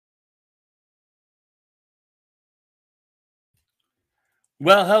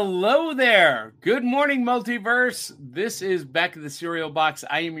Well, hello there. Good morning, Multiverse. This is Back of the Cereal Box.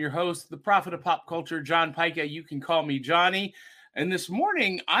 I am your host, the prophet of pop culture, John Pica. You can call me Johnny. And this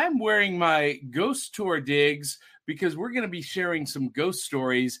morning, I'm wearing my ghost tour digs because we're going to be sharing some ghost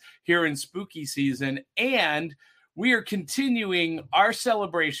stories here in spooky season. And we are continuing our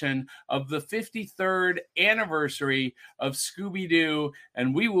celebration of the 53rd anniversary of Scooby-Doo.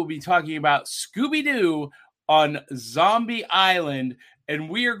 And we will be talking about Scooby-Doo on Zombie Island. And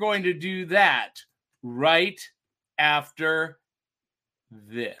we are going to do that right after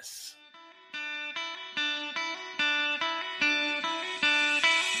this.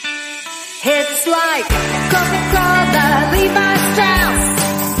 It's like Coca-Cola, Levi Strauss,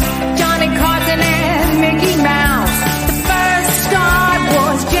 Johnny Carson and Mickey Mouse. The first star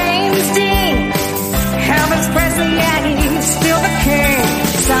was James Dean, Elvis Presley, and he's still the king.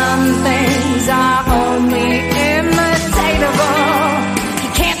 Some things are only imitatable. You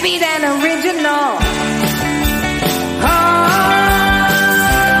can't beat an original. Oh,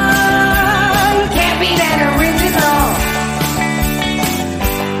 you can't beat an original.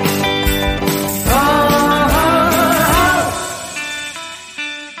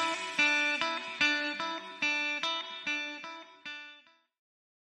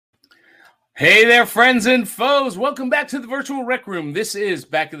 Hey there, friends and foes. Welcome back to the virtual rec room. This is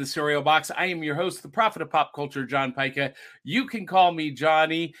Back of the Cereal Box. I am your host, the prophet of pop culture, John Pica. You can call me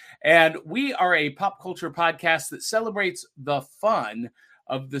Johnny. And we are a pop culture podcast that celebrates the fun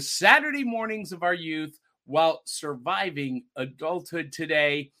of the Saturday mornings of our youth while surviving adulthood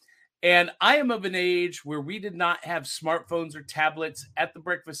today. And I am of an age where we did not have smartphones or tablets at the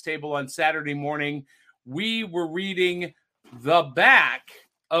breakfast table on Saturday morning. We were reading the back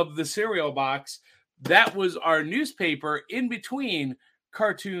of the cereal box. That was our newspaper in between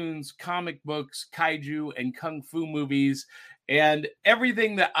cartoons, comic books, kaiju, and kung fu movies. And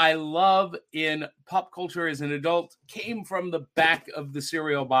everything that I love in pop culture as an adult came from the back of the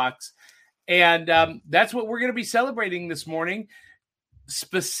cereal box. And that's what we're going to be celebrating this morning.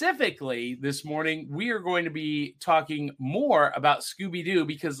 Specifically, this morning, we are going to be talking more about Scooby-Doo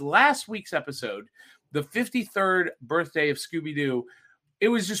because last week's episode, the 53rd birthday of Scooby-Doo, it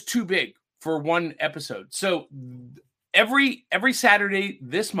was just too big for one episode. So every Saturday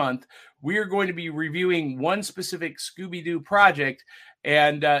this month, we are going to be reviewing one specific Scooby-Doo project.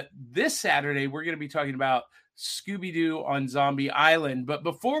 And this Saturday, we're going to be talking about Scooby-Doo on Zombie Island. But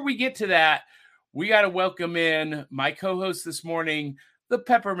before we get to that, we got to welcome in my co-host this morning, the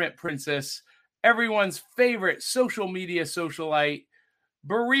Peppermint Princess, everyone's favorite social media socialite,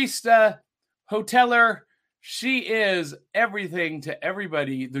 barista, hoteler. She is everything to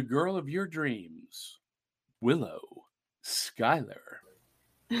everybody, the girl of your dreams, Willow Schuyler.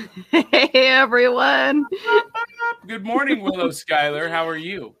 Hey, everyone. Good morning, Willow Schuyler. How are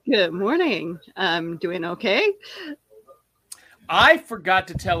you? Good morning. I'm doing okay. I forgot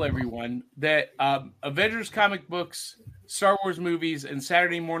to tell everyone that Avengers comic books, Star Wars movies, and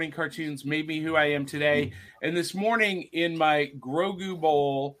Saturday morning cartoons made me who I am today. And this morning in my Grogu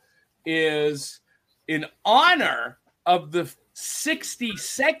bowl is in honor of the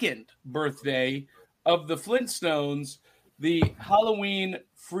 62nd birthday of the Flintstones, the Halloween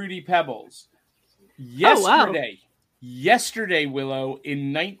Fruity Pebbles. Yesterday, Willow,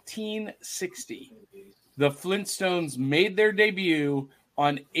 in 1960, the Flintstones made their debut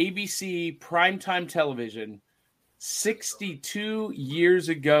on ABC primetime television 62 years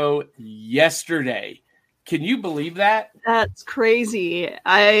ago yesterday. Can you believe that? That's crazy.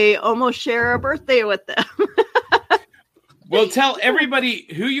 I almost share a birthday with them. Well, tell everybody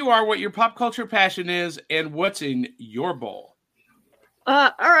who you are, what your pop culture passion is, and what's in your bowl.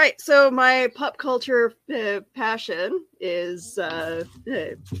 All right. So my pop culture passion is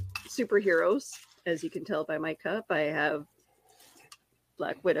superheroes. As you can tell by my cup, I have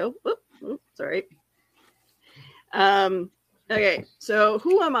Black Widow. Sorry. Okay, so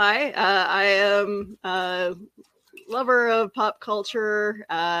who am I? I am a lover of pop culture.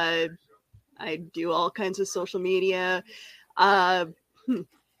 I do all kinds of social media.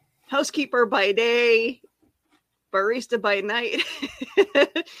 Housekeeper by day, barista by night,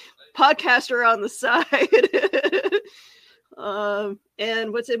 podcaster on the side.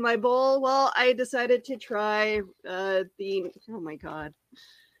 And what's in my bowl? Well, I decided to try oh my God.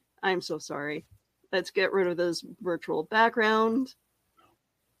 I'm so sorry. Let's get rid of this virtual background.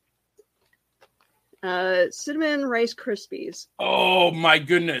 Cinnamon Rice Krispies. Oh my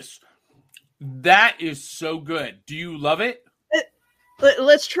goodness. That is so good. Do you love it?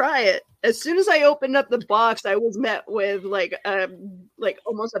 Let's try it. As soon as I opened up the box, I was met with like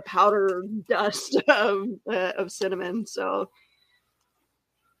almost a powder dust of cinnamon. So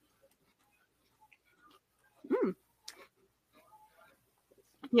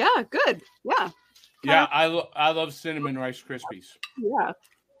Yeah, good. Yeah. Yeah, I love cinnamon Rice Krispies. Yeah.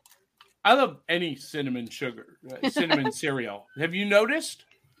 I love any cinnamon cereal. Have you noticed?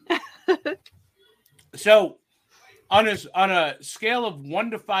 So, on a scale of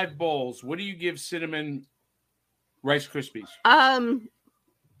 1 to 5 bowls, what do you give cinnamon Rice Krispies?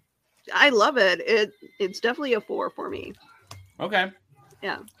 I love it. It's definitely a 4 for me. Okay.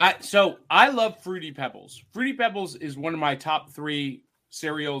 Yeah. So I love Fruity Pebbles. Fruity Pebbles is one of my top 3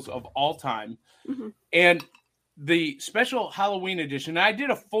 cereals of all time. Mm-hmm. And the special Halloween edition, I did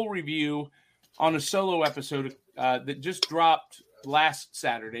a full review on a solo episode that just dropped last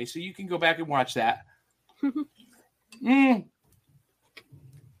Saturday. So you can go back and watch that.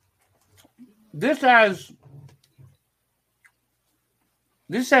 This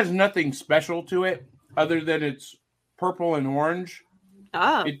has nothing special to it other than it's purple and orange.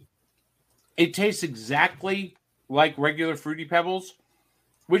 Ah. It tastes exactly like regular Fruity Pebbles,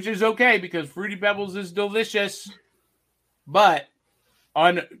 which is okay because Fruity Pebbles is delicious. But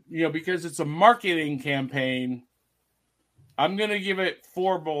because it's a marketing campaign, I'm going to give it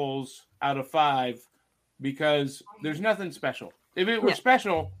 4 bowls out of 5 because there's nothing special. If it were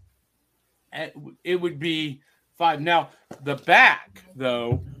special, it would be 5. Now, the back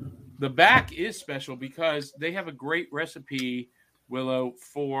is special because they have a great recipe, Willow,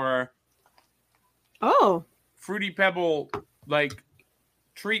 for Fruity Pebble like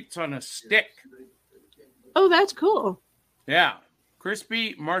treats on a stick. Oh, that's cool. Yeah.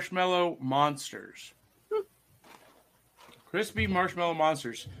 Crispy marshmallow monsters. Crispy marshmallow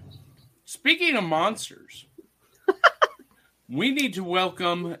monsters. Speaking of monsters, we need to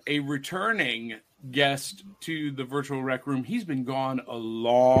welcome a returning guest to the virtual rec room. He's been gone a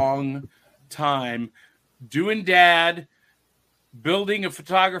long time, doing dad, building a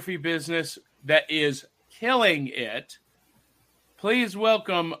photography business that is killing it. Please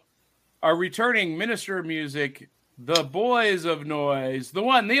welcome our returning minister of music, the boys of noise, the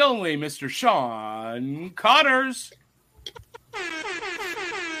one, the only, Mr. Sean Connors.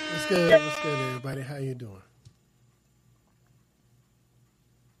 What's good, everybody? How you doing?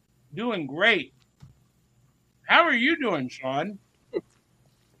 Doing great. How are you doing, Sean?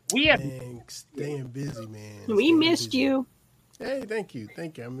 Staying busy, man. We missed you. Hey, thank you. I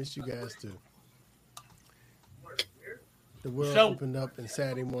missed you guys too. The world opened up, and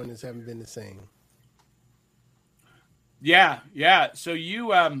Saturday mornings haven't been the same. Yeah. So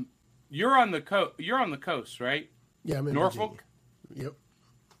you're on the coast. You're on the coast, right? Yeah, I'm in Norfolk. Virginia. Yep.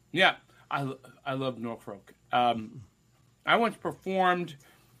 Yeah, I love Norfolk. I once performed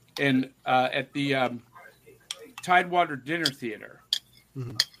at the Tidewater Dinner Theater.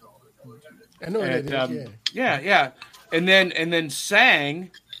 Mm-hmm. I know that is, yeah. And then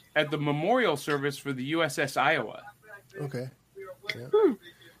sang at the memorial service for the USS Iowa. Okay. Yeah.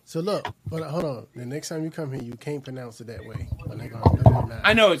 So look, but hold on. The next time you come here, you can't pronounce it that way.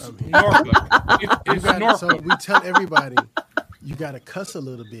 I know it's Norfolk. It's Norfolk. So we tell everybody you got to cuss a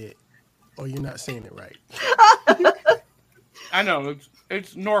little bit, or you're not saying it right. I know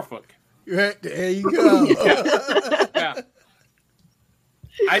it's Norfolk. Right, there you go. Yeah.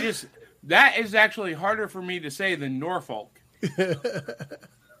 That is actually harder for me to say than Norfolk.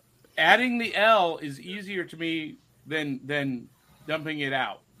 Adding the L is easier to me than dumping it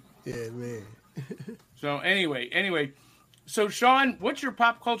out. Yeah, man. So anyway, so Sean, what's your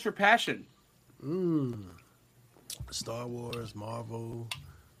pop culture passion? Star Wars, Marvel,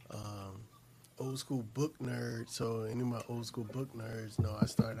 old school book nerd. So any of my old school book nerds know I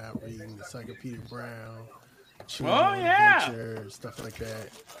started out reading Encyclopedia Brown, Adventure, stuff like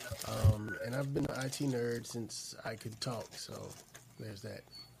that. And I've been an IT nerd since I could talk. So there's that.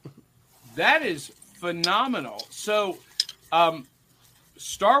 That is phenomenal. So,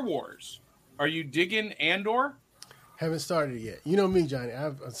 Star Wars. Are you digging Andor? Haven't started it yet. You know me, Johnny.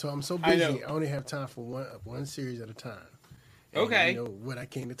 I'm so busy. I only have time for one series at a time. And okay. You know what I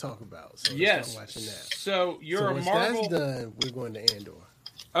came to talk about. So yes. Start watching that. So you're once a Marvel. That's done, we're going to Andor.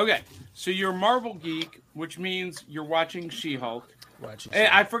 Okay. So you're a Marvel geek, which means you're watching She-Hulk. Watching. And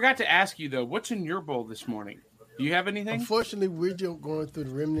I forgot to ask you though, what's in your bowl this morning? Do you have anything? Unfortunately, we're just going through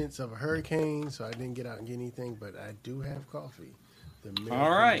the remnants of a hurricane, so I didn't get out and get anything. But I do have coffee. The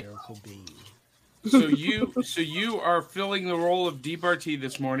Miracle Bean. So you are filling the role of DBRT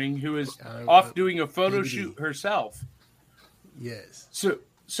this morning, who is off doing a photo shoot herself. Yes.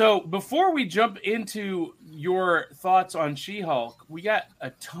 So before we jump into your thoughts on She-Hulk, we got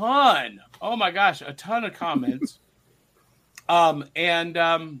a ton of comments.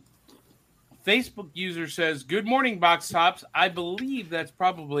 Facebook user says, "Good morning, Box Tops." I believe that's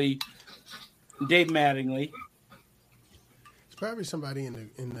probably Dave Mattingly. Probably somebody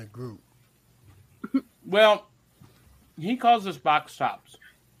in the group. Well, he calls us box tops.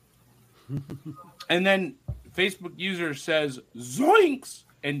 And then Facebook user says zoinks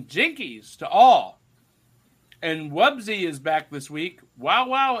and jinkies to all. And Wubsy is back this week. Wow,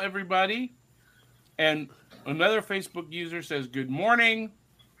 wow, everybody. And another Facebook user says good morning.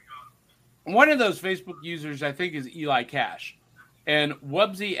 One of those Facebook users, I think, is Eli Cash. And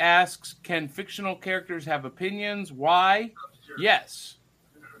Wubsy asks, can fictional characters have opinions? Why? Yes.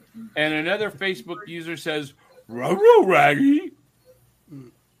 And another Facebook user says, ruh-roh, Raggy.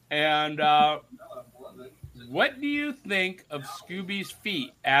 And what do you think of Scooby's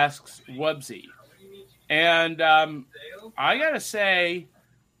feet? Asks Wubsy. And I got to say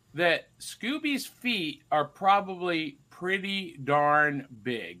that Scooby's feet are probably pretty darn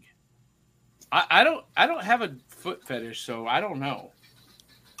big. I don't have a foot fetish, so I don't know.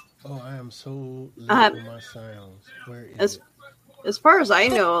 Oh, I am so late with my sounds. Where is it? As far as I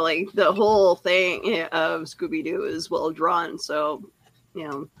know, like the whole thing of Scooby-Doo is well drawn. So, you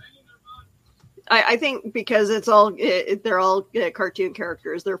know, I think because they're all cartoon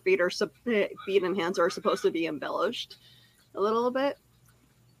characters. Their feet and hands are supposed to be embellished a little bit.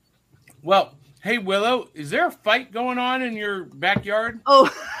 Well, hey Willow, is there a fight going on in your backyard? Oh,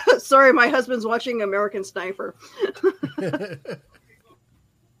 sorry, my husband's watching American Sniper.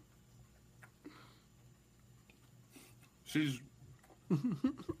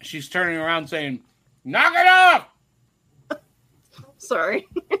 She's turning around saying, knock it off! Sorry.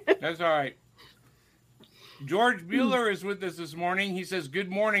 That's all right. George Bueller is with us this morning. He says, good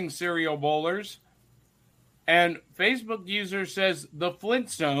morning, cereal bowlers. And Facebook user says, the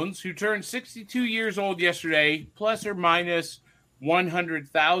Flintstones, who turned 62 years old yesterday, plus or minus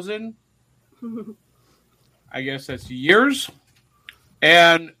 100,000. I guess that's years.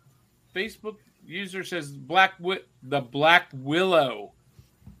 And Facebook user says the Black Willow.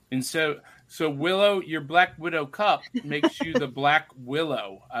 And so Willow, your Black Widow cup makes you the Black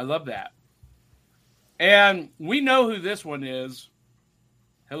Willow. I love that. And we know who this one is.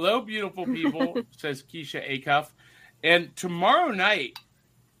 Hello, beautiful people, says Keisha Acuff. And tomorrow night,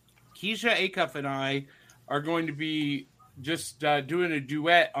 Keisha Acuff and I are going to be just doing a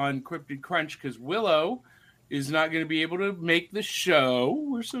duet on Cryptid Crunch because Willow is not going to be able to make the show.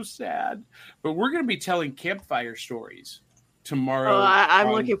 We're so sad. But we're going to be telling campfire stories tomorrow. Oh,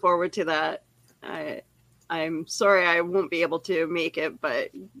 I'm looking forward to that. I'm sorry I won't be able to make it,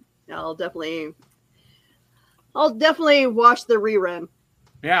 but I'll definitely watch the rerun.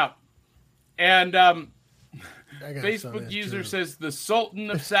 Yeah. And Facebook user says the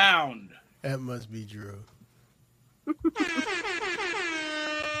Sultan of Sound. That must be Drew.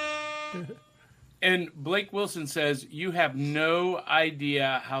 And Blake Wilson says, you have no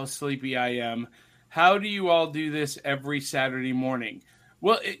idea how sleepy I am. How do you all do this every Saturday morning?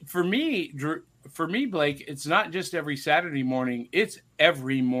 Well, for me, Blake, it's not just every Saturday morning. It's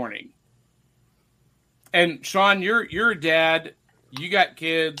every morning. And Sean, you're a dad. You got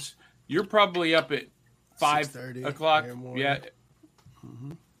kids. You're probably up at 5 o'clock. Yeah.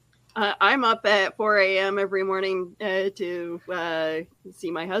 Mm-hmm. I'm up at 4 a.m. every morning to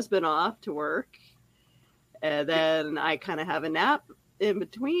see my husband off to work. And then I kind of have a nap in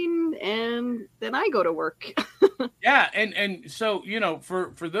between, and then I go to work. Yeah, and so, you know,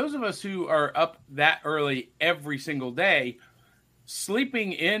 for those of us who are up that early every single day,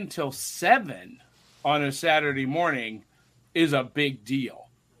 sleeping in till 7 on a Saturday morning is a big deal.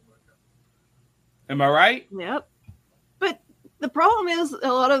 Am I right? Yep. But the problem is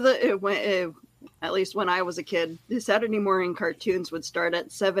a lot of at least when I was a kid, the Saturday morning cartoons would start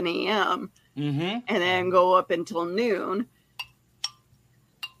at 7 a.m. Mm-hmm. and then go up until noon.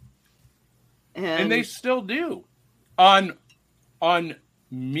 And they still do on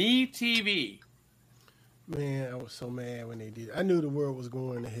Me TV. Man, I was so mad when they did. I knew the world was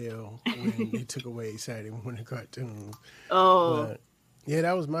going to hell when they took away Saturday morning cartoons. Oh. But, yeah,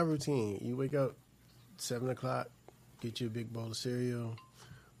 that was my routine. You wake up 7 o'clock, get you a big bowl of cereal,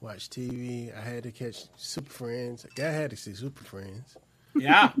 watch TV. I had to catch Super Friends. I had to see Super Friends.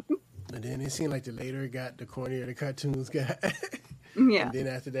 Yeah. And then it seemed like the later it got, the cornier the cartoons got. Yeah. And then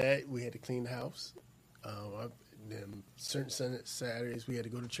after that, we had to clean the house. Then certain Saturdays, we had to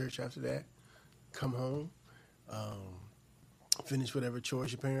go to church after that, come home, finish whatever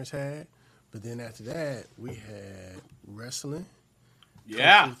chores your parents had. But then after that, we had wrestling,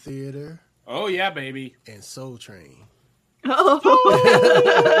 yeah, theater. Oh yeah, baby, and Soul Train. Oh.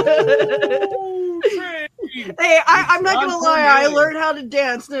 Hey, I'm not gonna lie. I learned how to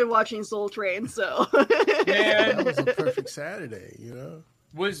dance watching Soul Train. So that was a perfect Saturday, you know.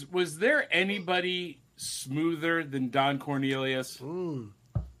 Was there anybody smoother than Don Cornelius. Mm.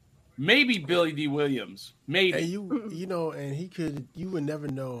 Maybe Billy D. Williams. Maybe. And you would never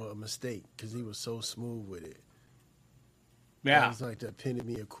know a mistake because he was so smooth with it. Yeah. That was like the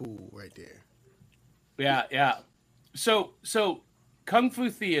epitome of cool right there. Yeah. So Kung Fu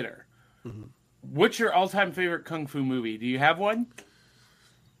Theater. Mm-hmm. What's your all-time favorite Kung Fu movie? Do you have one?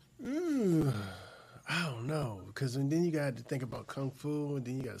 I don't know, because then you got to think about Kung Fu, and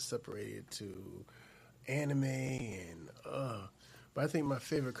then you got to separate it to anime, and but I think my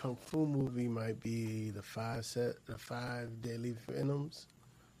favorite Kung Fu movie might be the Five Deadly Venoms.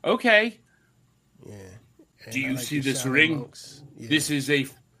 Okay. Yeah. And do you see this Shaolin ring? Monks. Yeah. This is a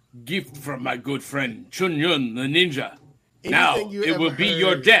gift from my good friend Chun Yun, the ninja. Anything now you it ever will be heard-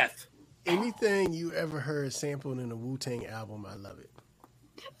 your death. Anything you ever heard sampled in a Wu-Tang album, I love it.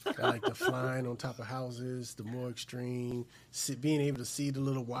 I like the flying on top of houses, the more extreme, being able to see the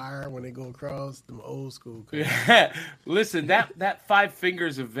little wire when they go across, the old school. Listen, that Five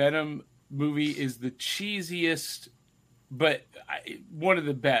Fingers of Venom movie is the cheesiest, but one of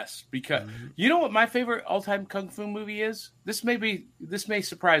the best. Because you know what my favorite all-time Kung Fu movie is? This may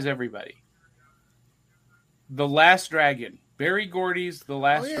surprise everybody. The Last Dragon. Barry Gordy's The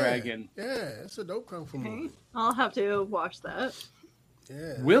Last Dragon. Yeah, it's a dope Kung Fu movie. I'll have to watch that.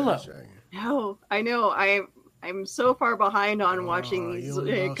 Yeah, Willow. No, I know. I'm so far behind on watching these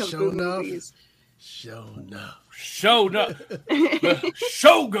Kung Fu movies. Show enough. The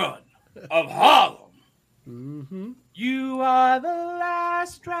Shogun of Harlem. Mm-hmm. You are the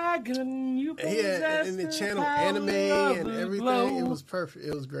last dragon. You possess and the channel power anime of and the everything. glow. It was perfect.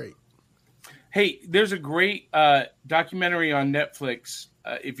 It was great. Hey, there's a great documentary on Netflix,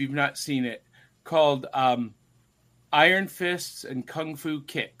 if you've not seen it, called Iron Fists and Kung Fu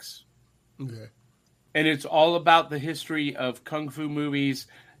Kicks. Okay. And it's all about the history of Kung Fu movies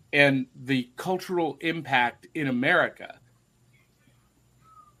and the cultural impact in America,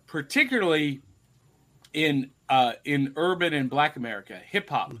 particularly in urban and Black America, hip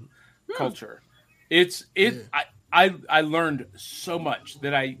hop culture. I learned so much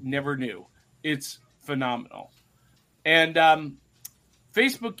that I never knew. It's phenomenal. And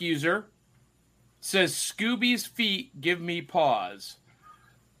Facebook user says Scooby's feet give me pause.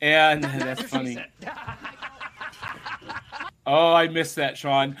 And that's funny. Oh, I missed that,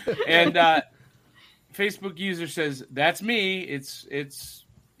 Sean. And Facebook user says, that's me. It's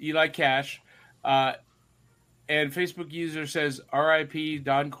Eli Cash. And Facebook user says, R.I.P.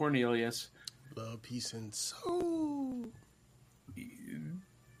 Don Cornelius. Love, peace, and soul.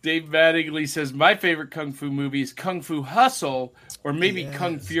 Dave Mattingly says, my favorite Kung Fu movie is Kung Fu Hustle or maybe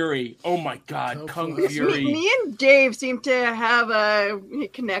Kung Fury. Oh, my God. Kung Fury. Me and Dave seem to have a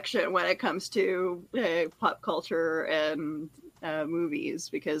connection when it comes to pop culture and movies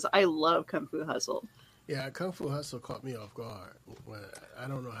because I love Kung Fu Hustle. Yeah, Kung Fu Hustle caught me off guard. I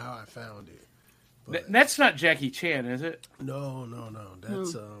don't know how I found it. That's not Jackie Chan, is it? No.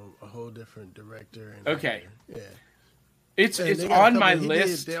 That's a whole different director. And okay. actor. Yeah. It's on my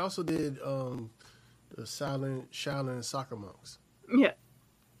list. They also did the Shaolin Soccer Monks. Yeah.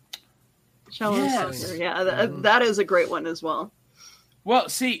 Shaolin Soccer. Yeah, that is a great one as well. Well,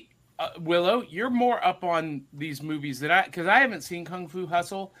 see, Willow, you're more up on these movies than because I haven't seen Kung Fu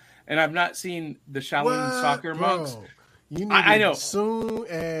Hustle and I've not seen the Shaolin Soccer Monks. You need I know. As soon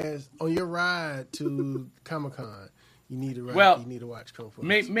as on your ride to Comic-Con, you need to watch Kung Fu.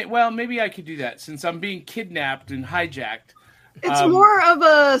 Maybe I could do that since I'm being kidnapped and hijacked. It's more of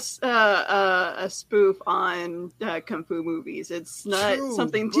a spoof on Kung Fu movies. It's not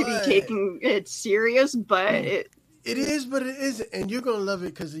something to be taken it serious, but it is, but it isn't. And you're gonna love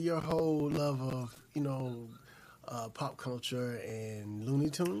it because of your whole love of pop culture and Looney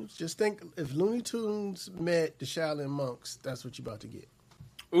Tunes. Just think if Looney Tunes met the Shaolin Monks, that's what you're about to get.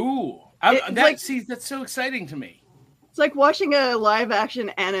 Ooh, that's so exciting to me. It's like watching a live action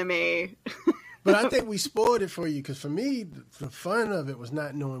anime. But I think we spoiled it for you because for me, the fun of it was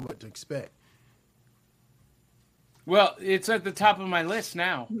not knowing what to expect. Well, it's at the top of my list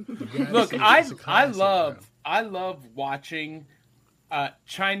now. Look, I love watching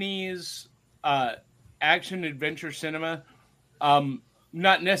Chinese action adventure cinema.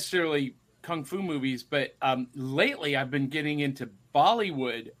 Not necessarily kung fu movies, but lately I've been getting into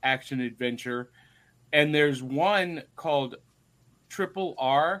Bollywood action adventure, and there's one called Triple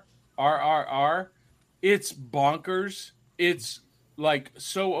R. RRR. It's bonkers. It's like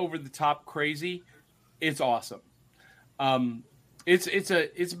so over the top crazy. It's awesome.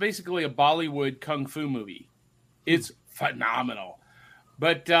 It's basically a Bollywood kung fu movie. It's phenomenal.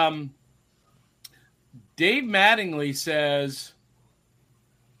 But Dave Mattingly says,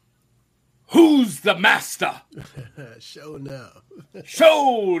 Who's the master? Show enough.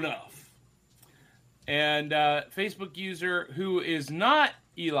 Show enough. And Facebook user who is not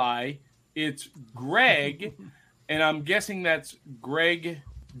Eli, it's Greg, and I'm guessing that's Greg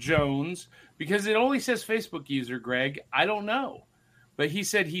Jones because it only says Facebook user Greg. I don't know, but he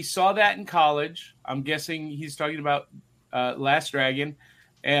said he saw that in college. I'm guessing he's talking about Last Dragon,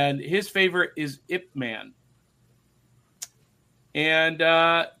 and his favorite is Ip Man. And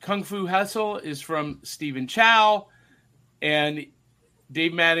Kung Fu Hustle is from Stephen Chow, and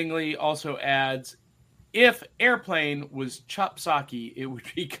Dave Mattingly also adds, if Airplane was Chop Saki, it would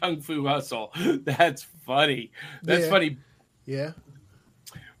be Kung Fu Hustle. That's funny. That's funny. Yeah.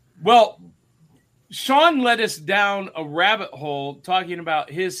 Well, Sean led us down a rabbit hole talking about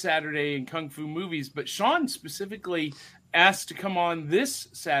his Saturday in Kung Fu movies, but Sean specifically asked to come on this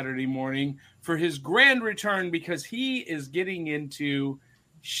Saturday morning for his grand return because he is getting into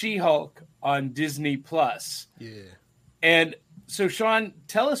She-Hulk on Disney Plus. Yeah. And so, Sean,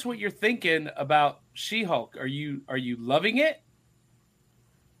 tell us what you're thinking about She-Hulk. Are you loving it?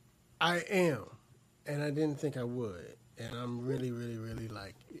 I am, and I didn't think I would, and I'm really, really, really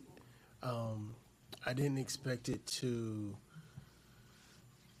like it. I didn't expect it to.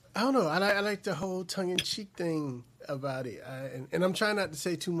 I don't know. I like the whole tongue-in-cheek thing about it, and I'm trying not to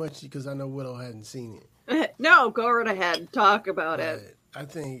say too much because I know Willow hadn't seen it. No, go right ahead. Talk about it. I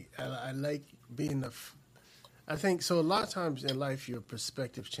think I like being I think so. A lot of times in life, your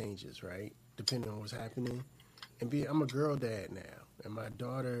perspective changes, right? Depending on what's happening. I'm a girl dad now, and my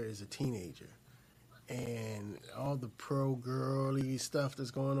daughter is a teenager, and all the pro-girly stuff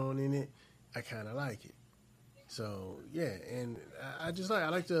that's going on in it, I kind of like it. So yeah, and it's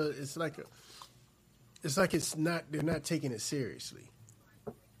not, they're not taking it seriously,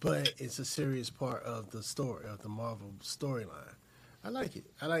 but it's a serious part of the story, of the Marvel storyline. I like it.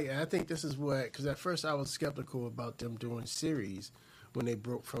 I think this is because at first I was skeptical about them doing series when they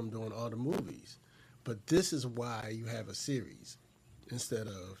broke from doing all the movies. But this is why you have a series instead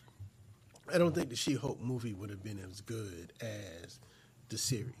of, I don't think the She-Hulk movie would have been as good as the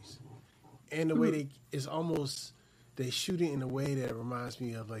series. And the way they shoot it in a way that reminds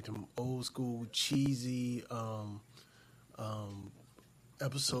me of like them old school cheesy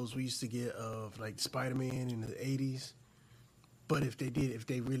episodes we used to get of like Spider-Man in the 80s. But if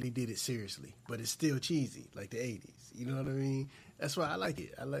they really did it seriously, but it's still cheesy like the 80s. You know what I mean? That's why I like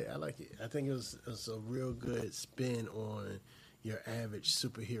it. I like it. I think it was a real good spin on your average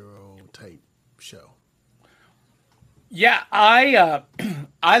superhero type show. Yeah, I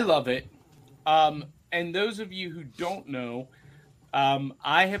love it. And those of you who don't know,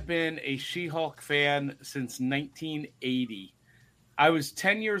 I have been a She-Hulk fan since 1980. I was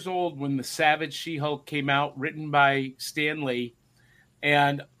 10 years old when the Savage She-Hulk came out, written by Stan Lee,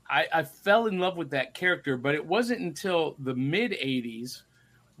 and I fell in love with that character, but it wasn't until the mid-'80s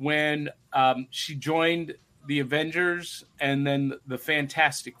when she joined the Avengers and then the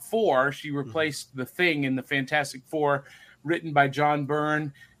Fantastic Four. She replaced the Thing in the Fantastic Four, written by John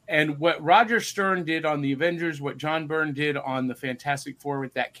Byrne. And what Roger Stern did on the Avengers, what John Byrne did on the Fantastic Four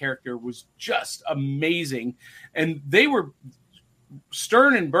with that character was just amazing. And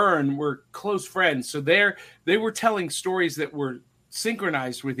Stern and Byrne were close friends. So they were telling stories that were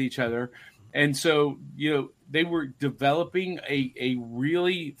synchronized with each other. And so, they were developing a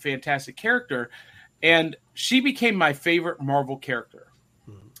really fantastic character. And she became my favorite Marvel character.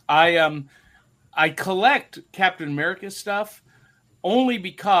 Mm-hmm. I collect Captain America stuff only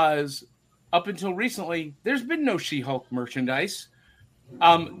because up until recently, there's been no She-Hulk merchandise.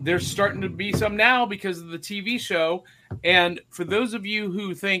 There's starting to be some now because of the TV show. And for those of you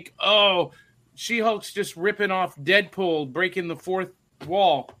who think, oh, She-Hulk's just ripping off Deadpool, breaking the fourth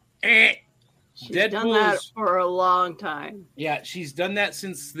wall. She's done that for a long time. Yeah, she's done that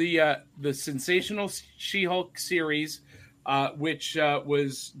since the Sensational She-Hulk series, which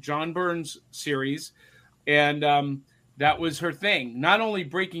was John Byrne's series. And that was her thing. Not only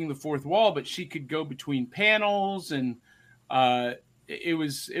breaking the fourth wall, but she could go between panels, and it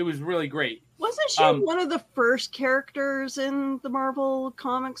was really great. Wasn't she one of the first characters in the Marvel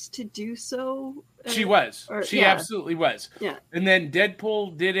comics to do so? She was. She absolutely was. Yeah. And then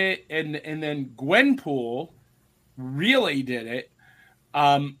Deadpool did it, and then Gwenpool really did it.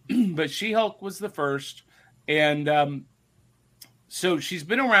 But She-Hulk was the first. And so she's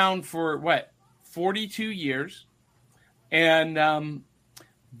been around for, 42 years. And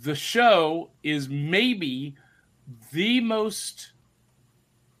the show is maybe the most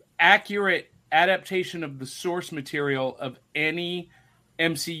accurate adaptation of the source material of any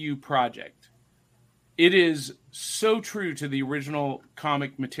MCU project. It is so true to the original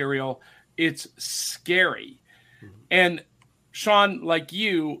comic material. it's scary. And Sean, like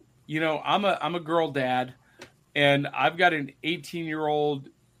you know, I'm a girl dad, and I've got an 18-year-old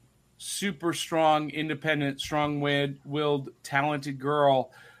super strong, independent, strong-willed, talented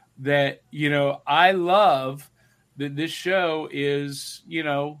girl that, you know, I love. That this show is, you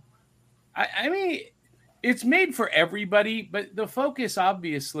know, I mean, it's made for everybody, but the focus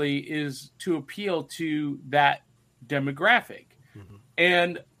obviously is to appeal to that demographic. Mm-hmm.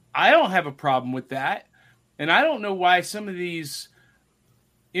 And I don't have a problem with that. And I don't know why some of these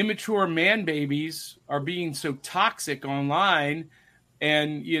immature man babies are being so toxic online.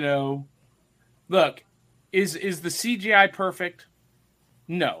 And, you know, look, is the CGI perfect?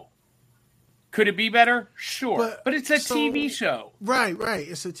 No. Could it be better? Sure. But it's a TV show. Right.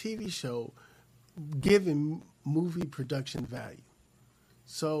 It's a TV show given movie production value.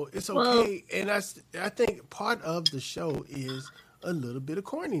 So it's okay. And I think part of the show is a little bit of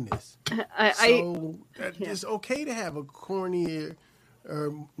corniness. It's okay to have a cornier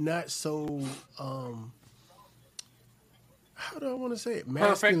or not so, how do I want to say it?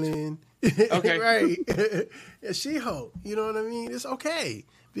 Masculine. Okay. Right. She-Hulk. You know what I mean? It's okay.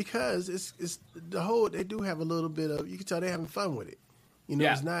 Because it's the whole, they do have a little bit of, you can tell they're having fun with it. You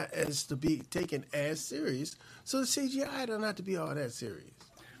know, it's not as to be taken as serious. So the CGI don't have to be all that serious.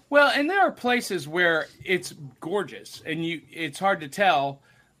 Well, and there are places where it's gorgeous and it's hard to tell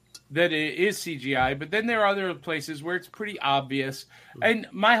that it is CGI, but then there are other places where it's pretty obvious. Mm-hmm. And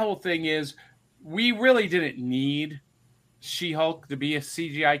my whole thing is we really didn't need She-Hulk to be a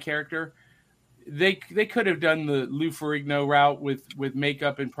CGI character. They could have done the Lou Ferrigno route with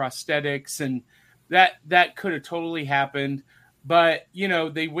makeup and prosthetics, and that could have totally happened. But, you know,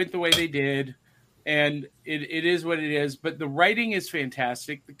 they went the way they did, and it is what it is. But the writing is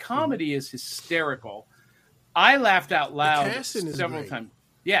fantastic. The comedy is hysterical. I laughed out loud several times.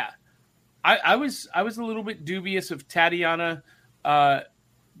 Yeah. I was a little bit dubious of Tatiana Maslany.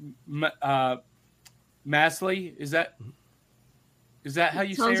 Is that how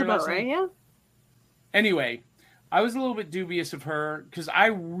you say her last name? Sounds about right, yeah. Anyway, I was a little bit dubious of her because I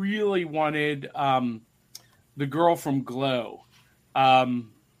really wanted the girl from Glow.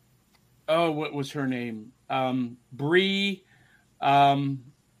 What was her name? Bree. Her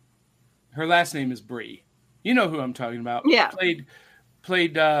last name is Bree. You know who I'm talking about. Yeah.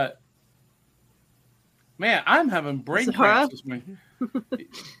 Played. Man, I'm having brain cramps this morning.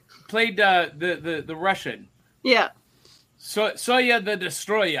 Played the Russian. Yeah. Soya the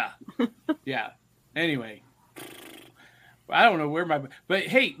Destroyer. Yeah. Anyway, I don't know where but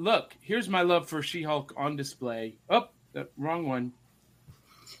hey, look, here's my love for She-Hulk on display. Oh, the wrong one.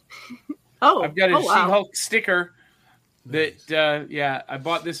 I've got a She-Hulk sticker that, I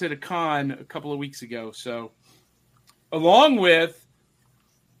bought this at a con a couple of weeks ago. So, along with,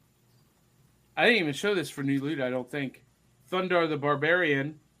 I didn't even show this for New Loot, I don't think. Thundar the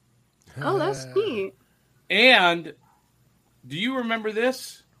Barbarian. Oh, that's neat. And do you remember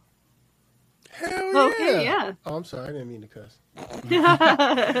this? Hell yeah. Okay, yeah. Oh, I'm sorry. I didn't mean to cuss. Hell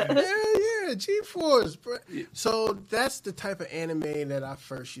yeah. G-Force. So that's the type of anime that I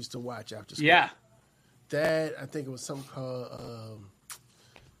first used to watch after school. Yeah. That, I think it was something called,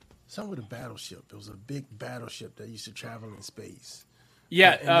 something with a battleship. It was a big battleship that used to travel in space.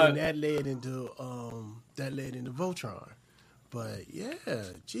 Yeah. And then that led into Voltron. But yeah,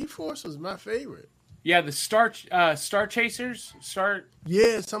 G-Force was my favorite. Yeah, the Star Chasers.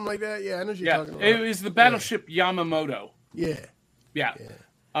 Yeah, something like that. Yeah, I know what you're talking about. It was the battleship Yamamoto. Yeah.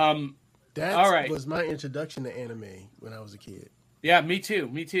 That was my introduction to anime when I was a kid. Yeah, me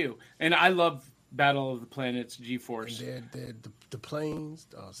too. And I love Battle of the Planets, G-Force. And the planes.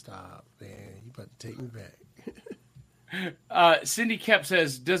 Oh, stop, man! You about to take me back. Cindy Kep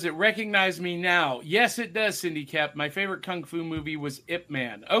says, "Does it recognize me now?" Yes, it does, Cindy Kep. My favorite kung fu movie was Ip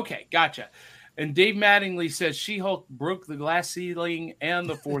Man. Okay, gotcha. And Dave Mattingly says She-Hulk broke the glass ceiling and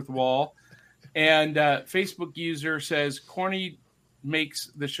the fourth wall. And Facebook user says corny makes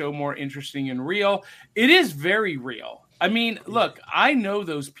the show more interesting and real. It is very real. I mean, look, I know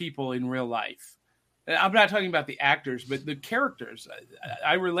those people in real life. I'm not talking about the actors, but the characters.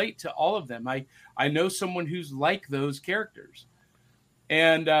 I relate to all of them. I know someone who's like those characters.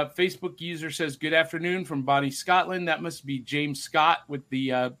 And Facebook user says, good afternoon from Bonnie, Scotland. That must be James Scott with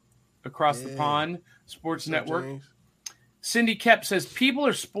the Across the Pond Sports Network. James? Cindy Kep says, people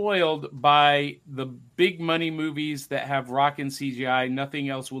are spoiled by the big money movies that have rockin' CGI. Nothing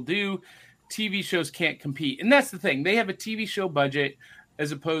else will do. TV shows can't compete. And that's the thing. They have a TV show budget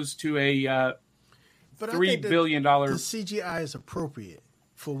as opposed to a $3 billion. The CGI is appropriate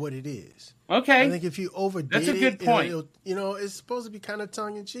for what it is. Okay. I think if you overdid That's a good point. It's supposed to be kind of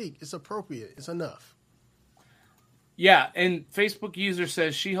tongue in cheek. It's appropriate. It's enough. Yeah, and Facebook user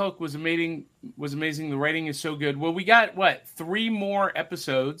says She-Hulk was amazing. The writing is so good. Well, we got 3 more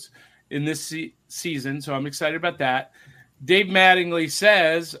episodes in this season, so I'm excited about that. Dave Mattingly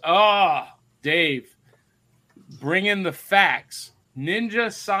says, Dave, bring in the facts.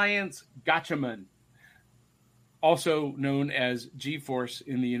 Ninja Science Gatchaman, also known as G-Force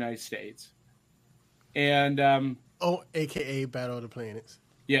in the United States. And AKA Battle of the Planets.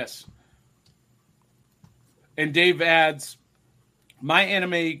 Yes. And Dave adds, my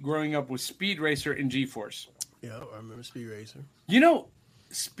anime growing up was Speed Racer and G-Force. Yeah, I remember Speed Racer. You know,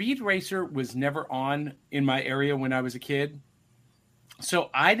 Speed Racer was never on in my area when I was a kid. So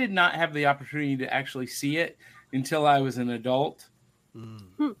I did not have the opportunity to actually see it until I was an adult.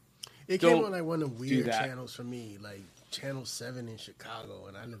 It came on like one of the weird channels for me, like Channel 7 in Chicago,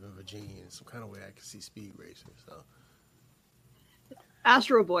 and I live in Virginia, and some kind of way I could see Speed Racer. So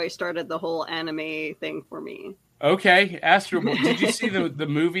Astro Boy started the whole anime thing for me. Okay, Astro Boy. Did you see the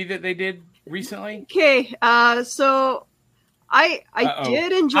movie that they did recently? Okay, so I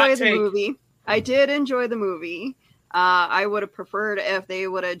did enjoy the movie. I did enjoy the movie. I would have preferred if they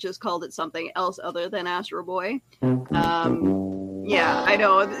would have just called it something else other than Astro Boy. Yeah, I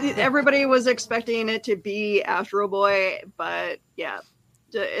know. Everybody was expecting it to be Astro Boy, but yeah,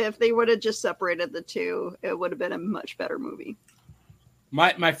 if they would have just separated the two, it would have been a much better movie.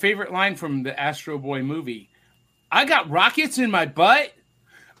 My favorite line from the Astro Boy movie, I got rockets in my butt.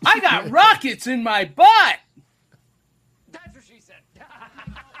 I got rockets in my butt. That's what she said.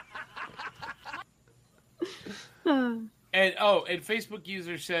 And Facebook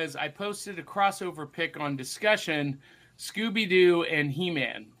user says, I posted a crossover pic on discussion, Scooby-Doo and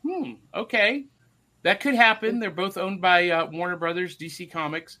He-Man. Okay. That could happen. They're both owned by Warner Brothers, DC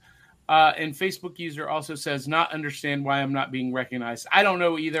Comics. And Facebook user also says, not understand why I'm not being recognized. I don't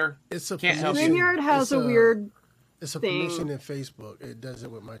know either. Can't help you. Vineyard has a weird It's a thing. permission in Facebook. It does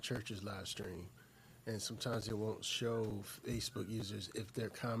it with my church's live stream. And sometimes it won't show Facebook users if they're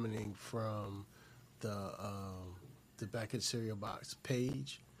commenting from the back of the cereal box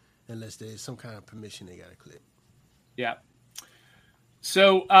page, unless there's some kind of permission they got to click. Yeah.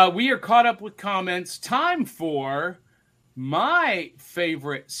 So we are caught up with comments. Time for my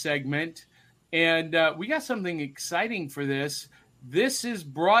favorite segment. And we got something exciting for this. This is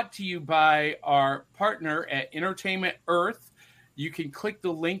brought to you by our partner at Entertainment Earth. You can click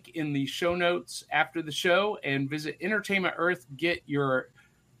the link in the show notes after the show and visit Entertainment Earth, get your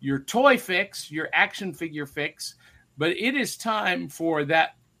toy fix, your action figure fix. But it is time for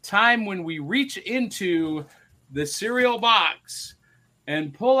that time when we reach into the cereal box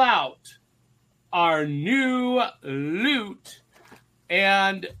and pull out our new loot.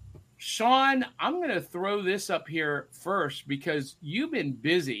 And Sean, I'm going to throw this up here first because you've been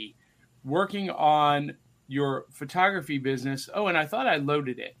busy working on your photography business. Oh, and I thought I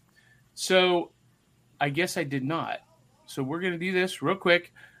loaded it. So I guess I did not. So we're going to do this real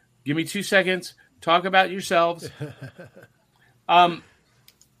quick. Give me 2 seconds. Talk about yourselves.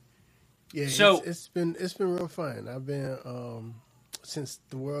 Yeah, so it's been real fun. I've been since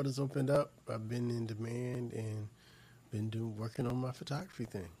the world has opened up, I've been in demand and been working on my photography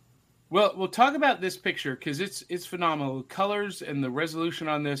thing. Well, we'll talk about this picture because it's phenomenal. The colors and the resolution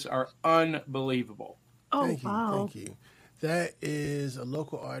on this are unbelievable. Oh, Thank you, wow. thank you. That is a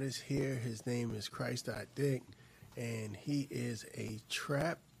local artist here. His name is Christ.Dick, and he is a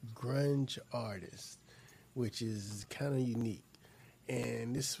trap grunge artist, which is kind of unique.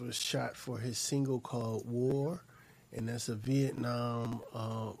 And this was shot for his single called War, and that's a Vietnam,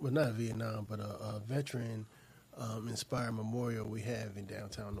 well, not Vietnam, but a veteran inspired memorial we have in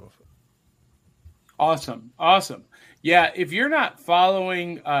downtown Norfolk. Awesome. Yeah, if you're not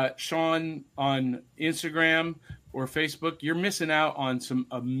following Sean on Instagram or Facebook, you're missing out on some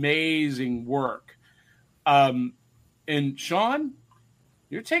amazing work. And Sean,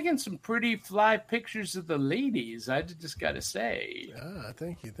 you're taking some pretty fly pictures of the ladies, I just got to say.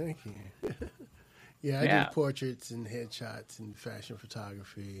 Thank you. Yeah, I do portraits and headshots and fashion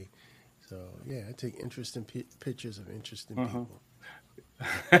photography. So, yeah, I take interesting pictures of interesting people.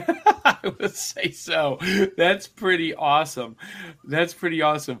 I would say so. That's pretty awesome.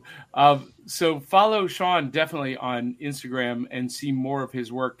 So follow Sean definitely on Instagram and see more of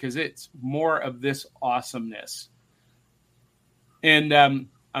his work because it's more of this awesomeness. And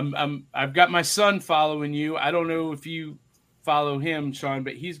I've got my son following you. I don't know if you follow him, Sean,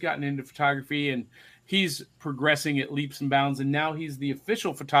 but he's gotten into photography and he's progressing at leaps and bounds. And now he's the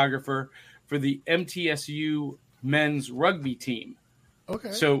official photographer for the MTSU men's rugby team.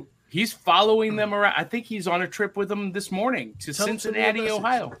 Okay. So he's following them around. I think he's on a trip with them this morning to Tell him Cincinnati,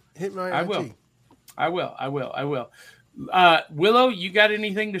 Ohio. Hit my I IG. will. Willow, you got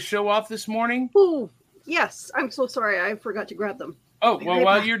anything to show off this morning? Oh, yes. I'm so sorry. I forgot to grab them. Oh, well,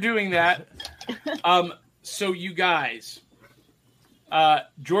 while you're doing that, so you guys,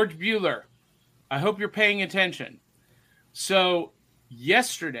 George Bueller, I hope you're paying attention. So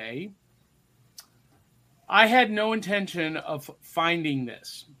yesterday, I had no intention of finding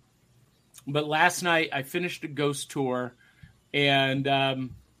this, but last night I finished a ghost tour, and I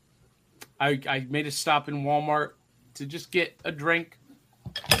made a stop in Walmart to just get a drink.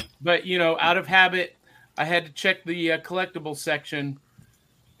 But, out of habit, I had to check the collectible section,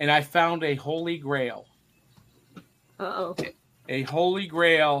 and I found a Holy Grail. Uh-oh. A Holy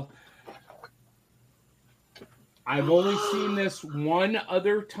Grail. I've only seen this one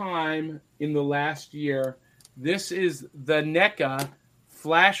other time in the last year. This is the NECA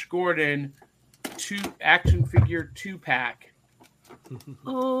Flash Gordon action figure 2-pack.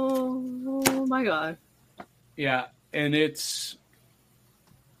 Oh my God. Yeah, and it's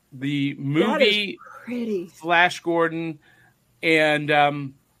the movie pretty. Flash Gordon, and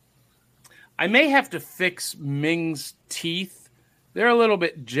I may have to fix Ming's teeth. They're a little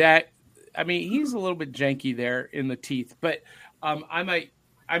bit he's a little bit janky there in the teeth, but I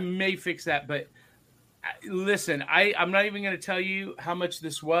may fix that. But listen, I'm not even going to tell you how much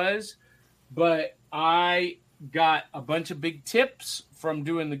this was, but I got a bunch of big tips from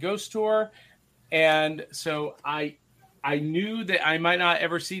doing the ghost tour, and so I knew that I might not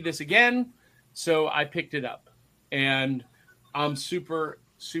ever see this again, so I picked it up, and I'm super,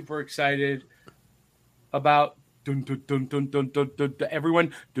 super excited about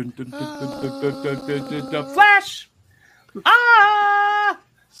everyone. Flash!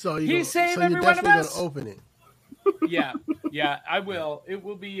 So he saved so every one of us. Gonna open it. Yeah, I will. It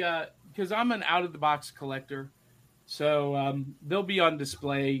will be because I'm an out of the box collector, so they'll be on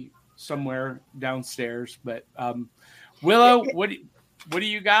display somewhere downstairs. But Willow, what do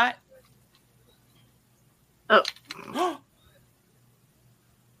you got? Oh.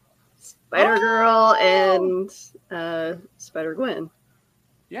 Spider-Girl and Spider Gwen.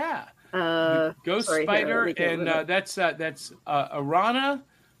 Yeah. Ghost sorry, Spider, here, and that's Arana,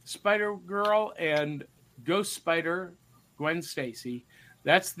 Spider-Girl, and Ghost Spider, Gwen Stacy.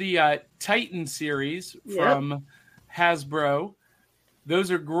 That's the Titan series from Hasbro.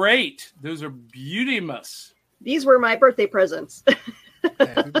 Those are great. Those are beautimous. These were my birthday presents.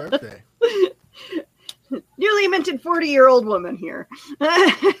 Happy birthday. Newly minted 40-year-old woman here.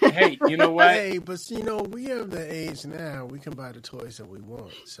 Hey, you know what? Hey, but we have the age now. We can buy the toys that we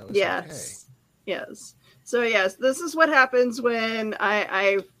want. So it's yes. Yes. So yes, this is what happens when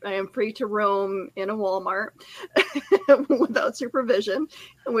I am free to roam in a Walmart without supervision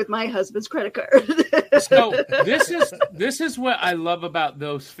with my husband's credit card. So this is what I love about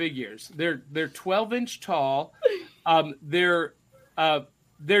those figures. They're 12-inch tall.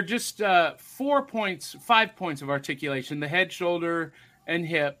 They're just 5 points of articulation, the head, shoulder, and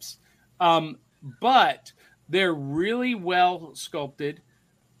hips. But they're really well sculpted,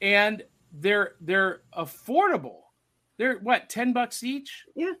 and they're affordable. They're what, $10 each?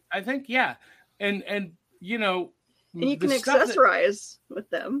 Yeah. I think, yeah. And you can accessorize with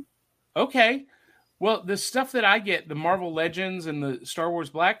them. Okay. Well, the stuff that I get, the Marvel Legends and the Star Wars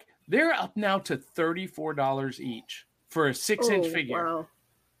Black, they're up now to $34 each for a 6-inch figure. Wow.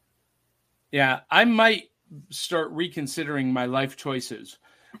 Yeah, I might start reconsidering my life choices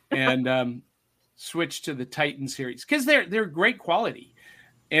and switch to the Titan series because they're great quality,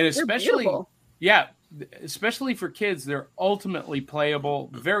 and especially especially for kids, they're ultimately playable,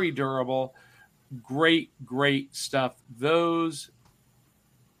 very durable, great stuff. Those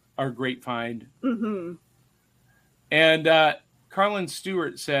are a great find. Mm-hmm. And Carlin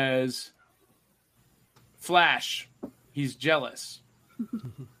Stewart says, "Flash, he's jealous."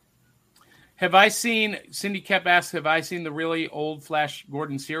 Cindy Kep asks, have I seen the really old Flash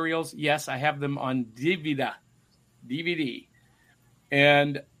Gordon serials? Yes, I have them on DVD.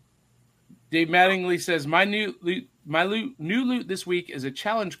 And Dave Mattingly says, my new loot this week is a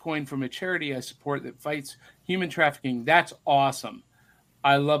challenge coin from a charity I support that fights human trafficking. That's awesome.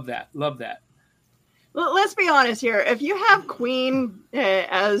 I love that. Well, let's be honest here. If you have Queen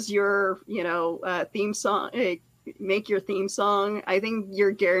as your, theme song, make your theme song, I think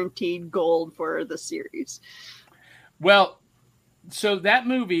you're guaranteed gold for the series. Well, so that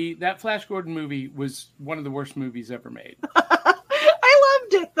Flash Gordon movie was one of the worst movies ever made. I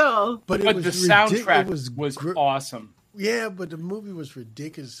loved it though. But the soundtrack was awesome. Yeah, but the movie was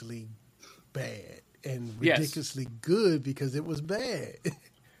ridiculously bad. and ridiculously good because it was bad.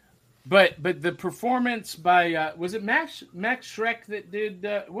 But the performance by was it Max Shrek that did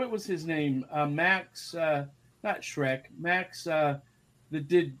what was his name? Max not Shrek. Max that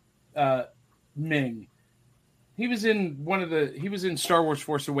did Ming. He was in Star Wars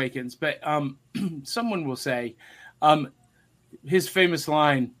Force Awakens, but someone will say his famous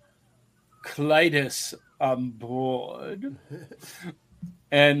line, Clytus on board.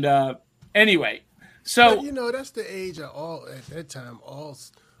 And anyway, so but, you know, that's the age of all at that time. All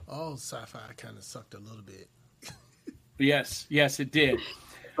sci-fi kind of sucked a little bit. yes, it did.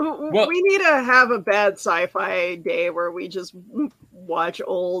 Well, we need to have a bad sci-fi day where we just watch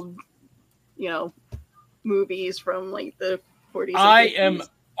old, movies from like the 40s. I am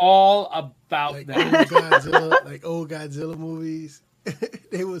all about like that. Old Godzilla movies.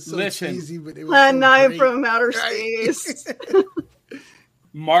 They were so cheesy, but they were A so Knife great. from Outer Space.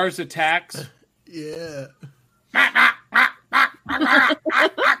 Mars Attacks. Yeah.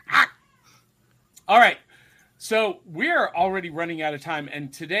 All right. So we're already running out of time,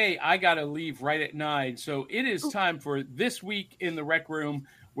 and today I got to leave right at 9. So it is time for This Week in the Rec Room,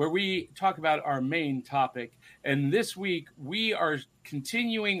 where we talk about our main topic. And this week we are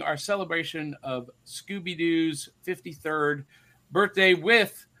continuing our celebration of Scooby-Doo's 53rd birthday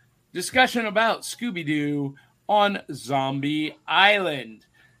with discussion about Scooby-Doo on Zombie Island.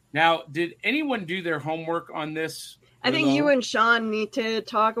 Now, did anyone do their homework on this? I think you and Sean need to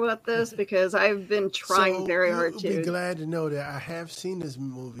talk about this because I've been trying very hard to. You'll be glad to know that I have seen this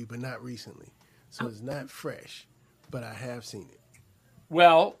movie, but not recently. So it's not fresh, but I have seen it.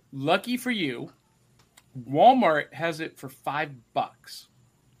 Well, lucky for you, Walmart has it for $5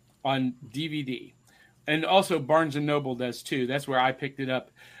 on DVD. And also Barnes & Noble does too. That's where I picked it up.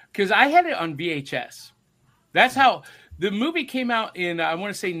 Because I had it on VHS. That's how the movie came out in, I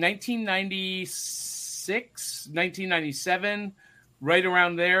want to say 1996, 1997, right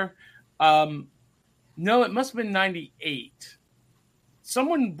around there. No, it must have been 98.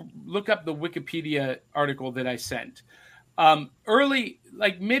 Someone look up the Wikipedia article that I sent. Early,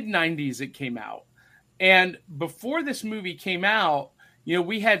 like mid-90s it came out. And before this movie came out,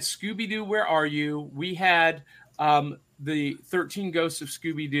 we had Scooby-Doo, Where Are You? We had the 13 Ghosts of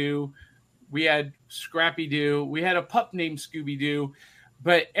Scooby-Doo. We had Scrappy-Doo. We had a pup named Scooby-Doo.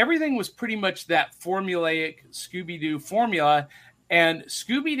 But everything was pretty much that formulaic Scooby-Doo formula. And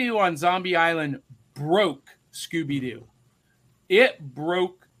Scooby-Doo on Zombie Island broke Scooby-Doo. It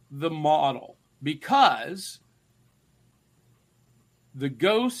broke the model because the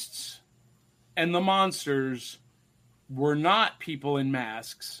ghosts and the monsters were not people in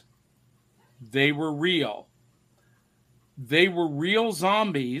masks. They were real. They were real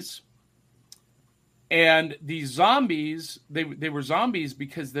zombies. And these zombies, they were zombies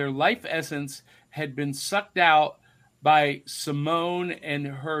because their life essence had been sucked out by Simone and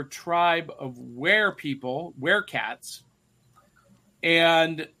her tribe of werecats.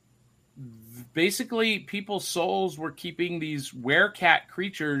 And basically, people's souls were keeping these werecat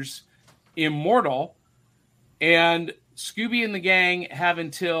creatures immortal. And Scooby and the gang have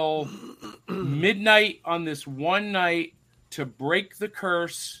until midnight on this one night to break the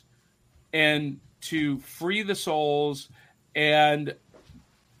curse and to free the souls. And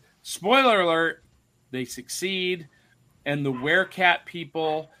spoiler alert, they succeed. And the werecat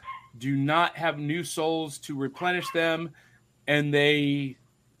people do not have new souls to replenish them. And they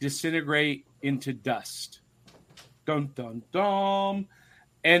disintegrate into dust. Dun, dun, dun.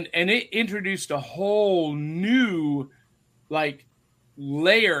 And it introduced a whole new,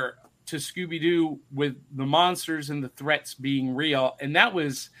 layer to Scooby-Doo with the monsters and the threats being real. And that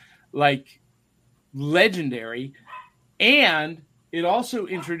was, legendary. And it also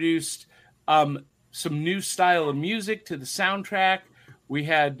introduced some new style of music to the soundtrack. We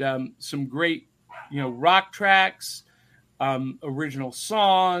had some great, rock tracks, original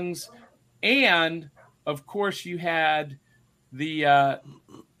songs. And, of course, you had the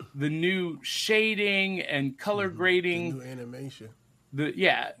new shading and color grading, the new animation.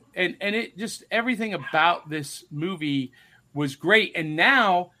 And it just everything about this movie was great. And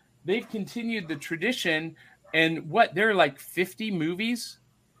now they've continued the tradition. And there are 50 movies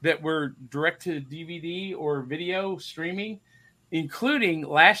that were direct to DVD or video streaming, including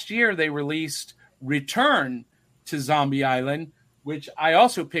last year they released Return to Zombie Island, which I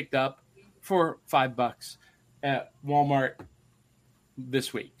also picked up for $5 at Walmart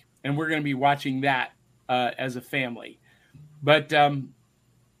this week. And we're going to be watching that as a family. But,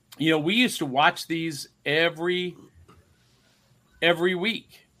 we used to watch these every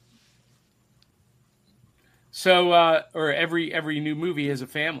week. So, or every new movie as a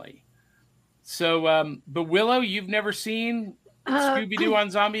family. So, but Willow, you've never seen Scooby-Doo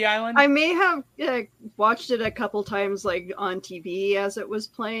on Zombie Island? I may have watched it a couple times, like on TV as it was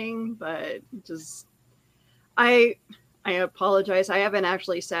playing, but just I apologize. I haven't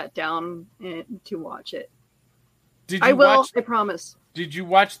actually sat down to watch it. I will. I promise. Did you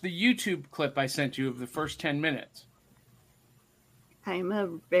watch the YouTube clip I sent you of the first 10 minutes? I'm a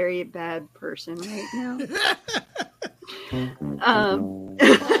very bad person right now.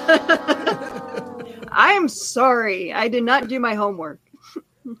 I'm sorry. I did not do my homework.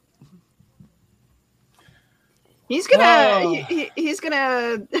 He's gonna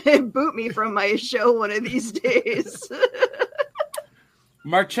boot me from my show one of these days.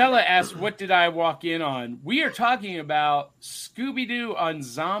 Marcella asked, what did I walk in on? We are talking about Scooby-Doo on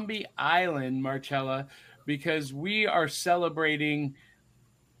Zombie Island, Marcella, because we are celebrating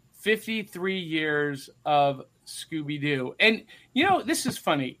 53 years of Scooby-Doo. And, you know, this is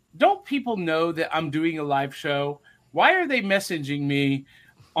funny. Don't people know that I'm doing a live show? Why are they messaging me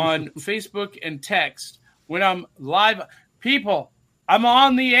on Facebook and text when I'm live? People, I'm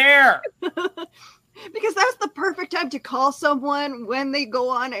on the air. Because that's the perfect time to call someone when they go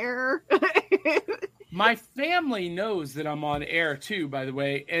on air. My family knows that I'm on air too, by the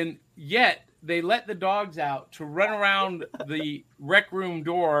way, and yet they let the dogs out to run around the rec room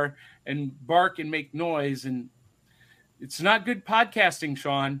door and bark and make noise, and it's not good podcasting,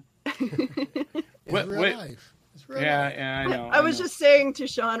 Sean. It's real life. Yeah, I know. I was just saying to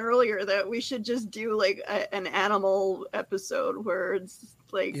Sean earlier that we should just do like an animal episode where it's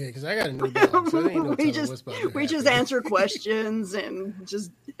like, yeah, because I got a new dog, so there ain't no telling what's about to we just answer questions and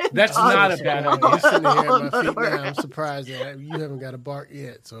just. That's not a bad idea. I'm sitting here at my feet now. I'm surprised that you haven't got a bark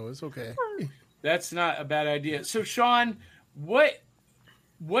yet, so it's okay. That's not a bad idea. So, Sean, what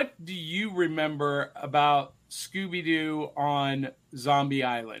do you remember about Scooby-Doo on Zombie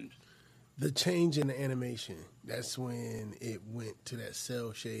Island? The change in the animation. That's when it went to that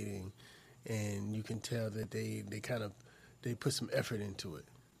cell shading, and you can tell that they put some effort into it.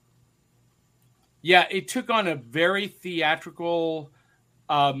 Yeah, it took on a very theatrical,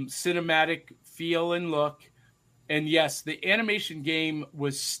 cinematic feel and look. And yes, the animation game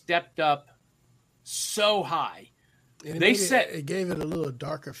was stepped up so high. And it gave it a little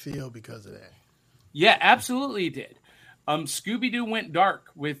darker feel because of that. Yeah, absolutely it did. Scooby-Doo went dark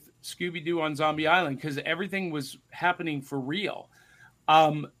with Scooby-Doo on Zombie Island because everything was happening for real.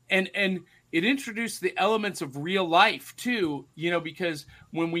 And it introduced the elements of real life too, you know, because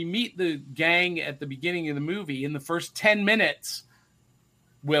when we meet the gang at the beginning of the movie, in the first 10 minutes,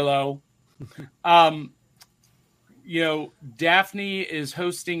 Willow, you know, Daphne is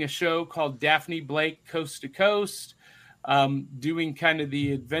hosting a show called Daphne Blake Coast to Coast, doing kind of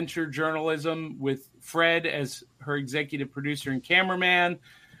the adventure journalism with Fred as her executive producer and cameraman.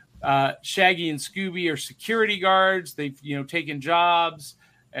 Shaggy and Scooby are security guards. They've, you know, taken jobs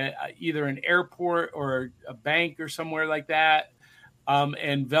at either an airport or a bank or somewhere like that.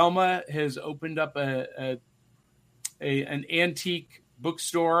 And Velma has opened up an antique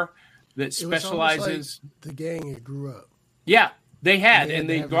bookstore that specializes. Like the gang had grew up. Yeah, they had, and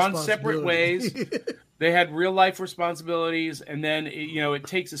they'd gone separate ways. They had real life responsibilities, and then it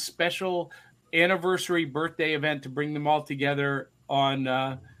takes a special anniversary birthday event to bring them all together on,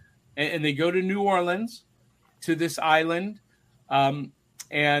 and they go to New Orleans, to this island, and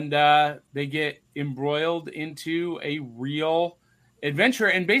they get embroiled into a real adventure.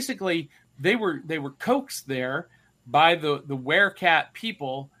 And basically, they were coaxed there by the werecat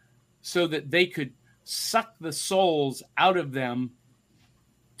people so that they could suck the souls out of them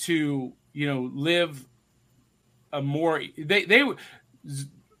to, live a more. They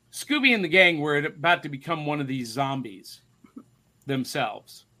Scooby and the gang were about to become one of these zombies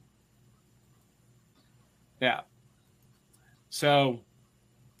themselves. Yeah. So,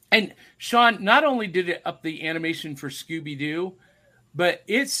 and Sean, not only did it up the animation for Scooby-Doo, but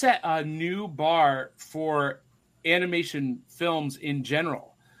it set a new bar for animation films in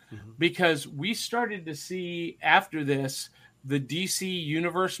general, because we started to see after this the DC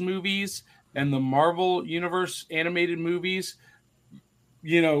Universe movies and the Marvel Universe animated movies,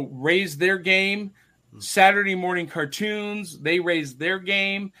 raise their game. Saturday morning cartoons, they raised their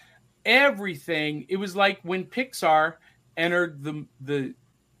game. Everything. It was like when Pixar entered the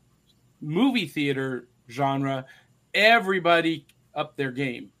movie theater genre, everybody upped their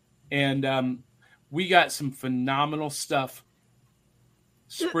game. And we got some phenomenal stuff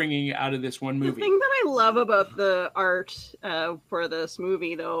springing out of this one movie. The thing that I love about the art for this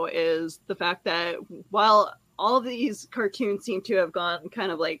movie, though, is the fact that while all these cartoons seem to have gone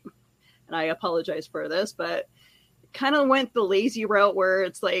kind of like, and I apologize for this, but kind of went the lazy route where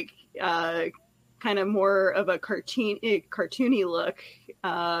it's like kind of more of a cartoony look,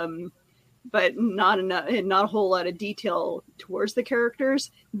 but not a whole lot of detail towards the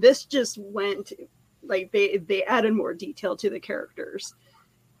characters. This just went like they added more detail to the characters,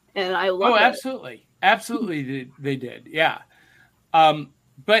 and I love it. Absolutely, they did, yeah.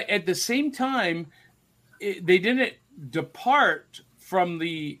 But at the same time, they didn't depart from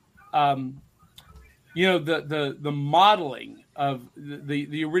the the modeling of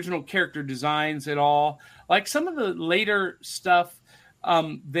the original character designs at all. Like some of the later stuff,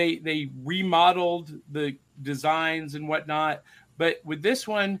 they remodeled the designs and whatnot. But with this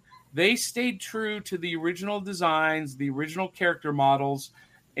one, they stayed true to the original designs, the original character models,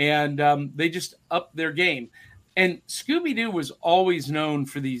 and they just upped their game. And Scooby-Doo was always known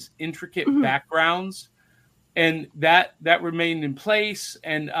for these intricate backgrounds, and that remained in place.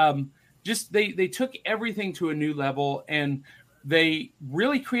 And just they took everything to a new level, and they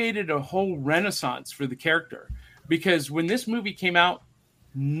really created a whole renaissance for the character. Because when this movie came out,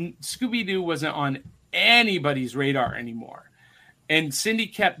 Scooby-Doo wasn't on anybody's radar anymore. And Cindy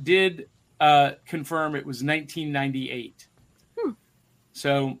Kep did confirm it was 1998.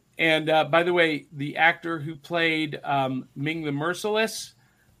 So, and by the way, the actor who played Ming the Merciless,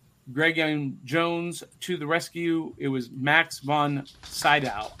 Greg M. Jones to the rescue, it was Max von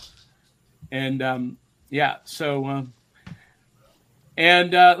Sydow. And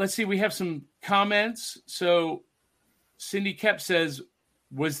let's see, we have some comments. So Cindy Kep says,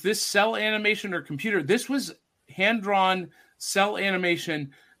 was this cell animation or computer? This was hand-drawn cell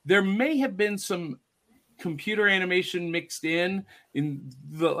animation. There may have been some computer animation mixed in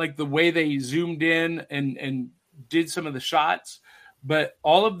the way they zoomed in and did some of the shots, but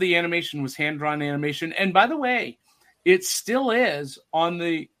all of the animation was hand-drawn animation. And by the way, it still is on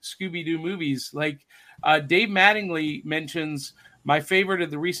the Scooby-Doo movies. Like Dave Mattingly mentions, my favorite of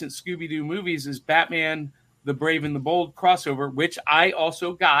the recent Scooby-Doo movies is Batman, the Brave and the Bold crossover, which I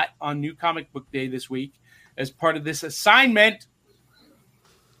also got on New Comic Book Day this week as part of this assignment,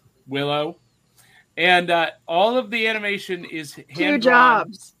 Willow. And all of the animation is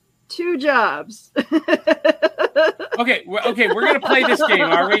hand-drawn. Two jobs. Okay, we're going to play this game,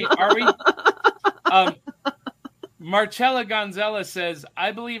 are we? Marcella Gonzalez says,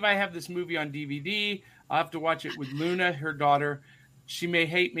 I believe I have this movie on DVD. I'll have to watch it with Luna, her daughter. She may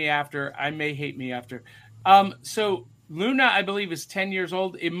hate me after. I may hate me after. So Luna, I believe, is 10 years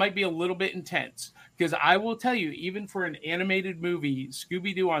old. It might be a little bit intense because I will tell you, even for an animated movie,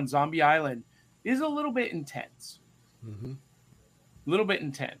 Scooby-Doo on Zombie Island is a little bit intense. A little bit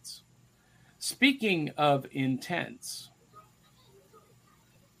intense. Speaking of intense,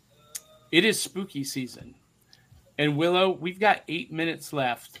 it is spooky season. And Willow, we've got 8 minutes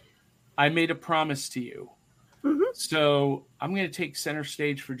left. I made a promise to you. So I'm going to take center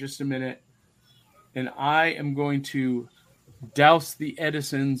stage for just a minute. And I am going to douse the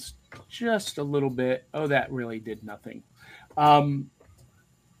Edisons just a little bit. Oh, that really did nothing.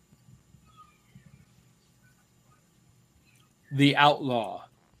 The outlaw,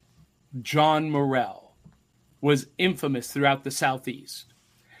 John Morrell, was infamous throughout the Southeast.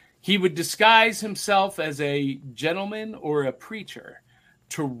 He would disguise himself as a gentleman or a preacher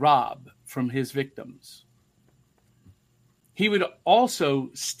to rob from his victims. He would also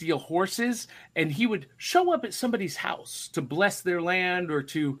steal horses, and he would show up at somebody's house to bless their land or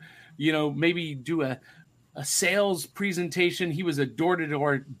to, maybe do a sales presentation. He was a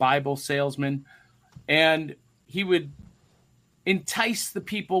door-to-door Bible salesman, and he would entice the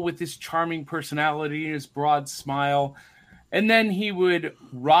people with his charming personality and his broad smile. And then he would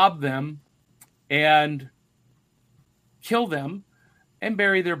rob them and kill them and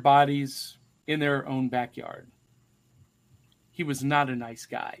bury their bodies in their own backyard. He was not a nice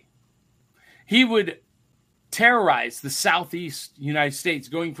guy. He would terrorize the Southeast United States,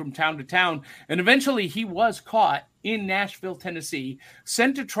 going from town to town. And eventually he was caught in Nashville, Tennessee,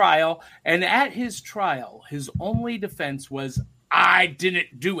 sent to trial. And at his trial, his only defense was, I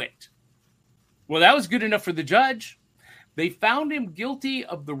didn't do it. Well, that was good enough for the judge. They found him guilty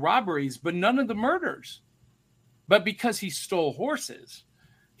of the robberies, but none of the murders. But because he stole horses,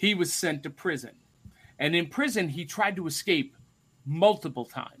 he was sent to prison. And in prison, he tried to escape multiple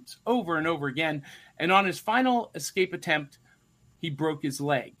times, over and over again. And on his final escape attempt, he broke his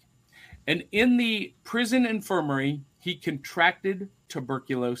leg. And in the prison infirmary, he contracted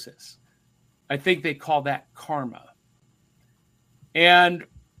tuberculosis. I think they call that karma. And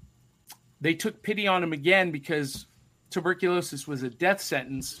they took pity on him again because tuberculosis was a death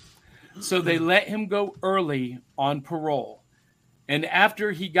sentence. So they let him go early on parole. And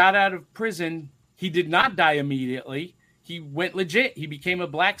after he got out of prison, he did not die immediately. he went legit. He became a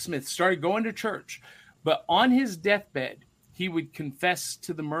blacksmith, started going to church. But on his deathbed, he would confess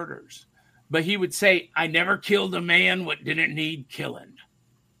to the murders. But he would say, I never killed a man what didn't need killing.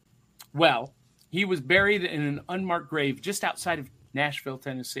 Well, he was buried in an unmarked grave just outside of Nashville,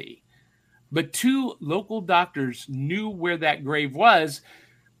 Tennessee. But 2 local doctors knew where that grave was.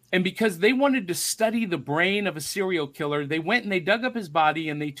 And because they wanted to study the brain of a serial killer, they went and they dug up his body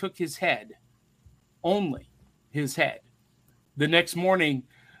and they took his head. Only his head. The next morning,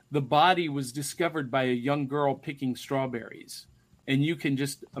 the body was discovered by a young girl picking strawberries. And you can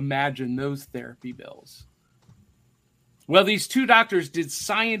just imagine those therapy bills. Well, these 2 doctors did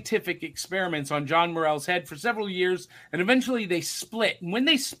scientific experiments on John Morell's head for several years, and eventually they split. And when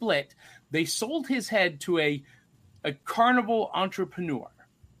they split, they sold his head to a carnival entrepreneur,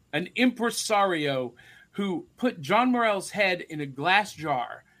 an impresario who put John Morell's head in a glass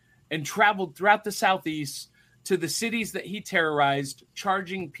jar and traveled throughout the Southeast to the cities that he terrorized,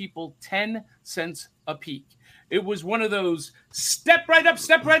 charging people 10 cents a peek. It was one of those step right up,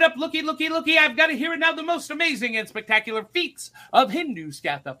 looky, looky, looky. I've got to hear it now. The most amazing and spectacular feats of Hindu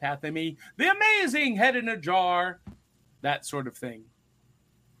scathopathemy, the amazing head in a jar, that sort of thing.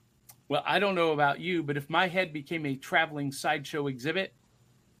 Well, I don't know about you, but if my head became a traveling sideshow exhibit,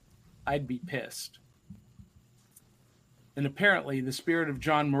 I'd be pissed. And apparently the spirit of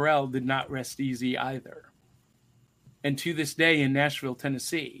John Morell did not rest easy either. And to this day in Nashville,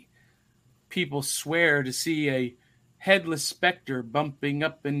 Tennessee, people swear to see a headless specter bumping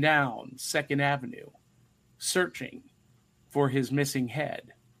up and down 2nd Avenue, searching for his missing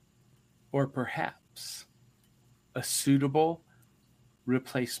head, or perhaps a suitable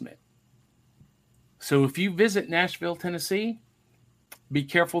replacement. So if you visit Nashville, Tennessee, be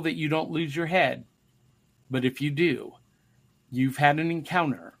careful that you don't lose your head. But if you do, you've had an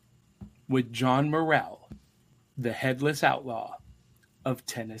encounter with John Morell, the headless outlaw of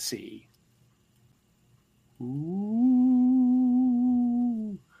Tennessee. Ooh.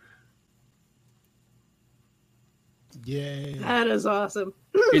 Yeah. That is awesome.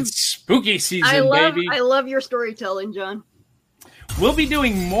 It's spooky season, baby. I love your storytelling, John. We'll be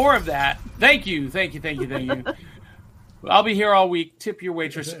doing more of that. Thank you. I'll be here all week. Tip your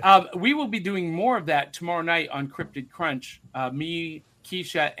waitress. We will be doing more of that tomorrow night on Cryptid Crunch. Me,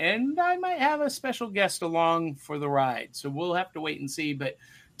 Keisha, and I might have a special guest along for the ride. So we'll have to wait and see. But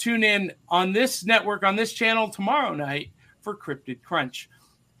tune in on this network, on this channel tomorrow night for Cryptid Crunch.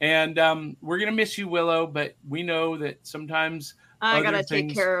 And we're going to miss you, Willow, but we know that sometimes I got to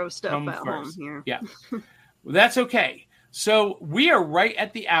take care of stuff at first. home here. Yeah. Well, that's okay. So we are right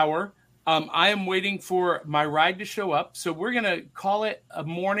at the hour. I am waiting for my ride to show up. So we're going to call it a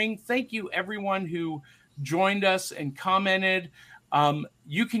morning. Thank you, everyone who joined us and commented.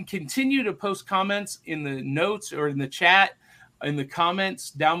 You can continue to post comments in the notes or in the chat, in the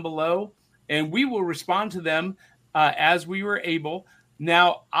comments down below, and we will respond to them as we were able.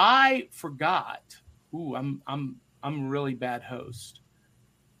 Now, I forgot. Ooh, I'm a really bad host.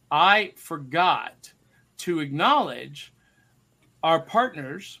 I forgot to acknowledge our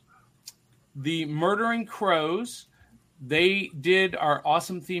partners, the Murdering Crows. They did our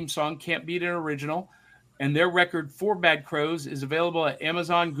awesome theme song, Can't Beat an Original, and their record, 4 Bad Crows, is available at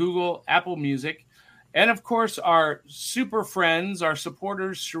Amazon, Google, Apple Music. And, of course, our super friends, our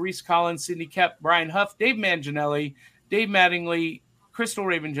supporters, Sharice Collins, Sidney Kep, Brian Huff, Dave Manginelli, Dave Mattingly, Crystal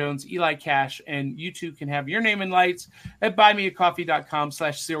Raven-Jones, Eli Cash, and you too can have your name in lights at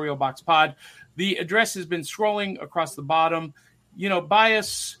buymeacoffee.com/cerealboxpod. The address has been scrolling across the bottom. You know, buy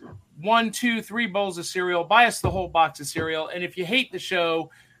us 1, 2, 3 bowls of cereal. Buy us the whole box of cereal. And if you hate the show,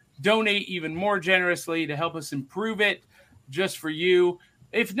 donate even more generously to help us improve it just for you.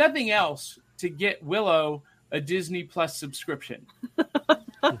 If nothing else, to get Willow a Disney Plus subscription.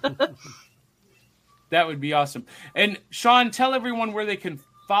 That would be awesome. And Sean, tell everyone where they can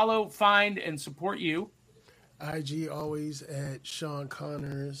follow, find, and support you. IG always at Sean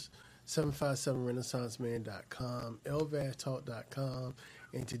Connors, 757renaissanceman.com, elvastalk.com.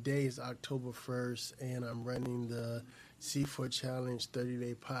 And today is October 1st, and I'm running the C4 Challenge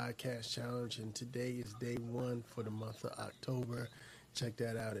 30-day podcast challenge. And today is day 1 for the month of October. Check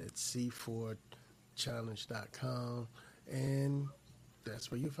that out at c4challenge.com. And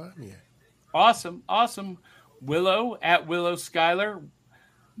that's where you find me at. Awesome. Willow at Willow Schuyler.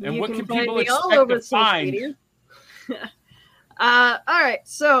 And You what can find people me all expect over to social find? media. All right.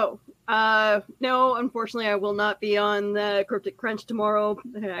 So, no, unfortunately, I will not be on the Cryptic Crunch tomorrow.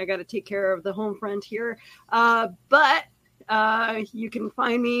 I got to take care of the home front here. But You can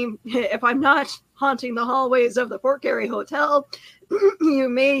find me if I'm not haunting the hallways of the Fort Garry Hotel. You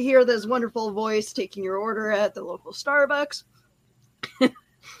may hear this wonderful voice taking your order at the local Starbucks.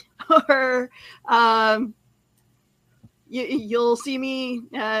 Or you'll see me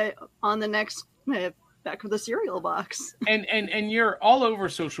on the next Back of the Cereal Box. And you're all over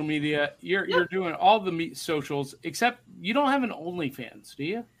social media. You're doing all the socials, except you don't have an OnlyFans, do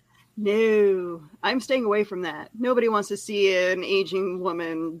you? No, I'm staying away from that. Nobody wants to see an aging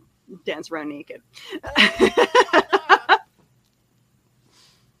woman dance around naked.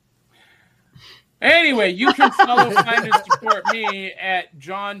 Anyway, you can follow, find, and support me at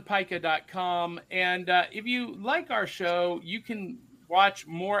johnpica.com. And if you like our show, you can watch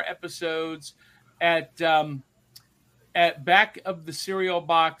more episodes at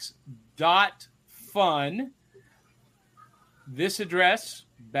backofthecerealbox.fun. This address,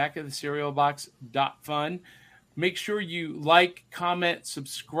 backofthecerealbox.fun. Make sure you like, comment,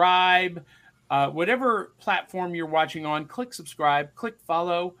 subscribe. Whatever platform you're watching on, click subscribe, click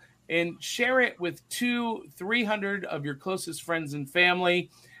follow, and share it with 200-300 of your closest friends and family.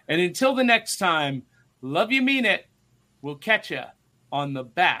 And until the next time, love you, mean it. We'll catch you on the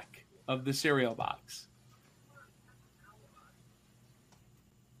back of the cereal box.